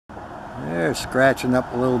They're scratching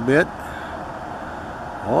up a little bit.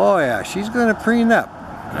 Oh yeah, she's going to preen up.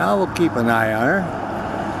 Now we'll keep an eye on her.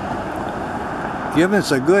 Giving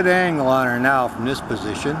us a good angle on her now from this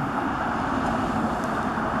position.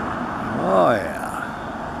 Oh yeah.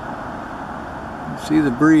 See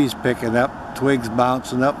the breeze picking up, twigs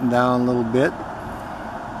bouncing up and down a little bit.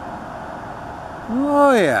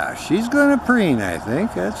 Oh yeah, she's going to preen, I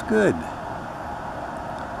think. That's good.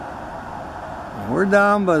 We're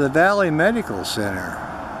down by the Valley Medical Center,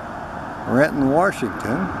 Renton,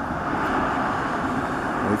 Washington.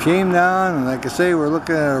 We came down, and like I say, we're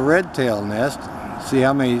looking at a red-tailed nest. See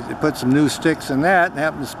how many, they put some new sticks in that, and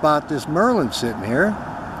happened to spot this Merlin sitting here.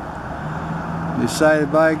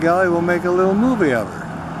 Decided, by golly, we'll make a little movie of her.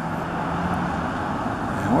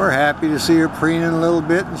 And we're happy to see her preening a little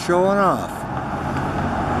bit and showing off.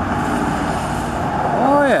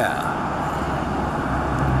 Oh yeah.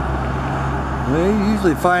 We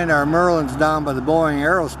usually find our Merlins down by the Boeing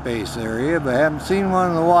Aerospace area, but haven't seen one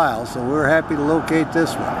in a while, so we're happy to locate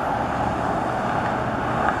this one.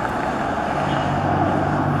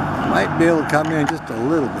 Might be able to come in just a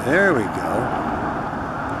little bit. There we go.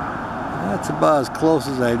 That's about as close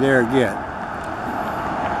as I dare get.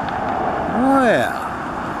 Oh yeah.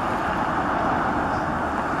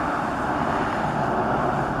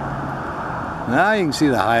 Now you can see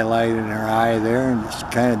the highlight in her eye there, and just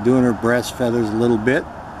kind of doing her breast feathers a little bit.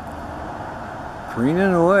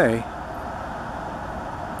 Preening away.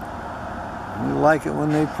 We like it when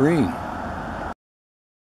they preen.